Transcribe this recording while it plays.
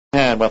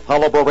And with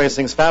Hollowborough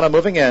Racing's Fana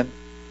moving in,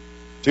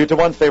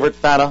 2-1 favorite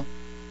Fana.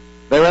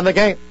 They're in the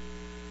gate.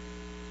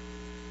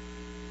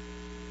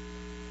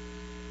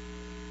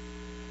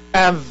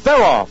 And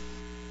they're off.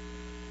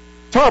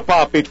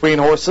 Tarpop between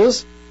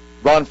horses.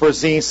 Run for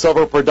Z,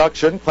 Silver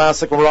Production,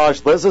 Classic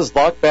Mirage, Liz's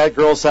Luck, Bad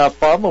Girls Have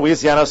Fun,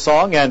 Louisiana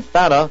Song, and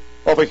Fana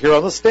over here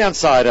on the stand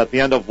side at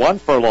the end of 1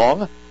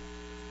 furlong.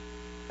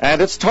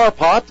 And it's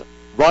Tarpot,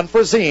 Run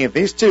for Z.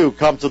 These two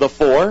come to the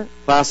fore.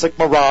 Classic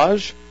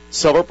Mirage,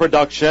 Silver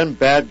Production,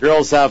 Bad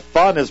Girls Have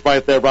Fun is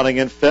right there running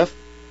in 5th.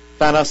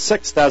 Fana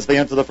 6th as they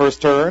enter the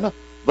first turn.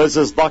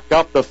 Liz's Luck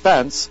up the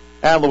fence,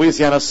 and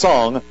Louisiana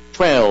Song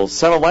trails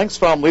 7 lengths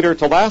from leader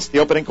to last. The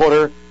opening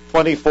quarter,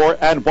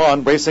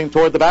 24-1, racing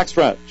toward the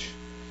backstretch.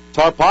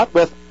 Tarpot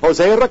with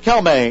Jose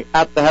Riquelme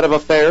at the head of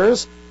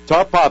affairs.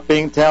 Tarpot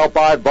being tailed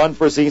by Run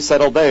for Z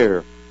settled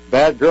there.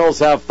 Bad Girls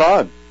Have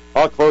Fun,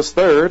 a close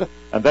third.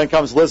 And then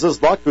comes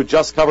Liz's Luck, who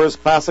just covers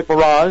Classic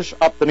Mirage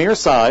up the near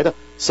side.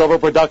 Silver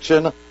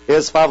Production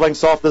is 5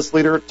 lengths off this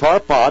leader,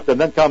 Tarpot. And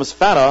then comes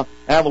Fana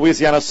and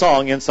Louisiana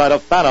Song inside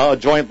of Fana, a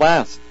joint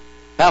last.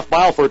 Half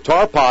mile for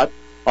Tarpot,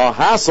 a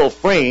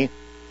hassle-free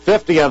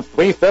 50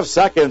 3/5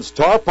 seconds.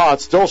 Tarpot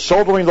still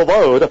shouldering the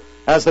load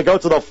as they go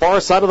to the far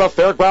side of the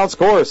fairgrounds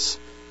course.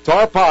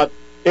 Tarpot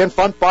in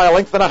front by a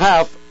length and a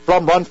half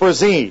from Run for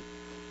Z.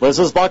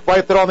 Liz's Luck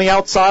right there on the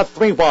outside,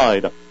 3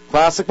 wide.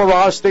 Classic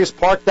Mirage stays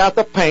parked at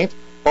the paint,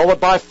 followed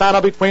by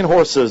Fana between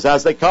horses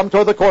as they come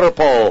toward the quarter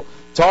pole.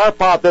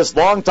 Tarpot, this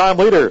long-time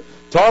leader.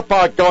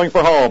 Tarpot going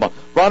for home.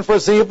 Run for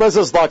Z,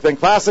 Liz's Luck, then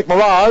Classic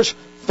Mirage.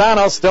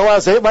 Fana still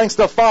has 8 lengths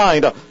to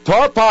find.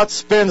 Tarpot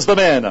spins them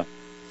in.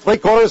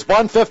 3/4,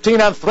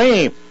 1:15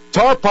 3.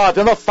 Tarpot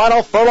in the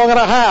final furlong and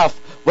a half.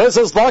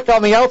 Liz's Luck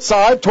on the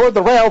outside toward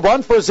the rail.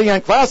 Run for Z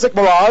and Classic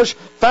Mirage.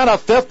 Fana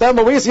 5th and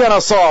Louisiana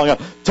Song.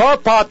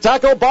 Tarpot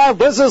tackled by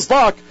Liz's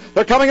Luck.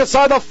 They're coming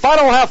inside the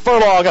final half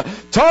furlong.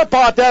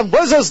 Tarpot and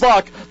Liz's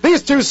Luck.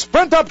 These two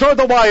sprint up toward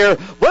the wire.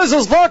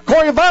 Liz's Luck,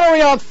 Corey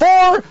Lanerie on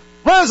 4.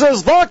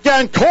 Liz's Luck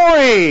and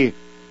Corey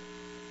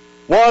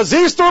was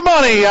Easter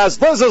money as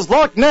Liz's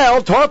Luck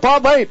nailed Tarpot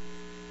late.